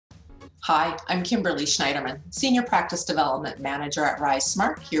Hi, I'm Kimberly Schneiderman, Senior Practice Development Manager at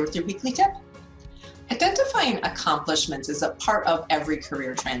RiseSmart, here with your weekly tip. Identifying accomplishments is a part of every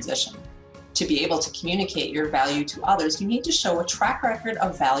career transition. To be able to communicate your value to others, you need to show a track record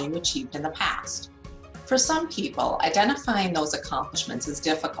of value achieved in the past. For some people, identifying those accomplishments is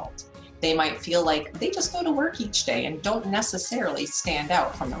difficult. They might feel like they just go to work each day and don't necessarily stand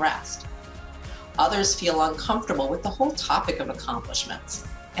out from the rest. Others feel uncomfortable with the whole topic of accomplishments,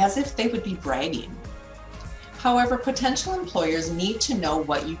 as if they would be bragging. However, potential employers need to know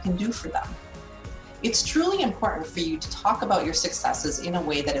what you can do for them. It's truly important for you to talk about your successes in a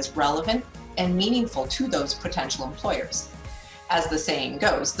way that is relevant and meaningful to those potential employers. As the saying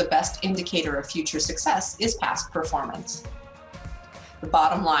goes, the best indicator of future success is past performance. The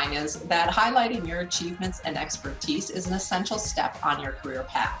bottom line is that highlighting your achievements and expertise is an essential step on your career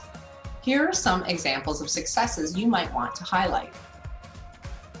path. Here are some examples of successes you might want to highlight.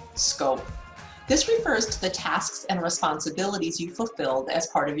 Scope. This refers to the tasks and responsibilities you fulfilled as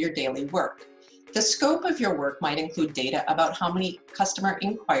part of your daily work. The scope of your work might include data about how many customer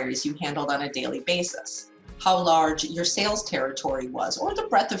inquiries you handled on a daily basis, how large your sales territory was, or the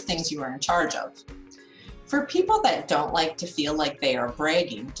breadth of things you were in charge of. For people that don't like to feel like they are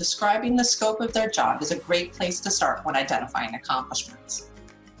bragging, describing the scope of their job is a great place to start when identifying accomplishments.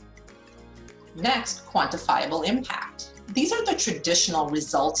 Next, quantifiable impact. These are the traditional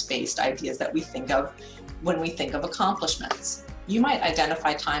results-based ideas that we think of when we think of accomplishments. You might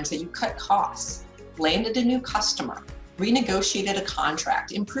identify times that you cut costs, landed a new customer, renegotiated a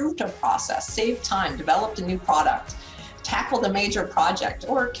contract, improved a process, saved time, developed a new product, tackled a major project,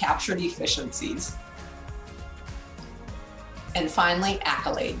 or captured efficiencies. And finally,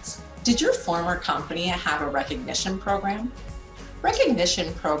 accolades. Did your former company have a recognition program?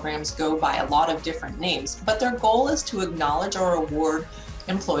 Recognition programs go by a lot of different names, but their goal is to acknowledge or award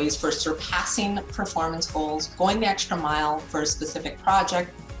employees for surpassing performance goals, going the extra mile for a specific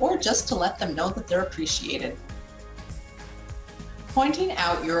project, or just to let them know that they're appreciated. Pointing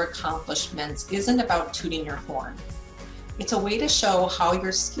out your accomplishments isn't about tooting your horn. It's a way to show how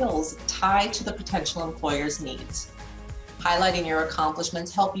your skills tie to the potential employer's needs. Highlighting your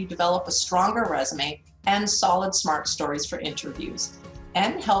accomplishments help you develop a stronger resume and solid SMART stories for interviews,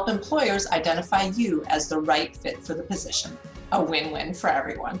 and help employers identify you as the right fit for the position. A win-win for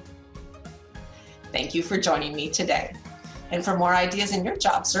everyone. Thank you for joining me today. And for more ideas in your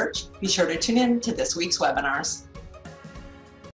job search, be sure to tune in to this week's webinars.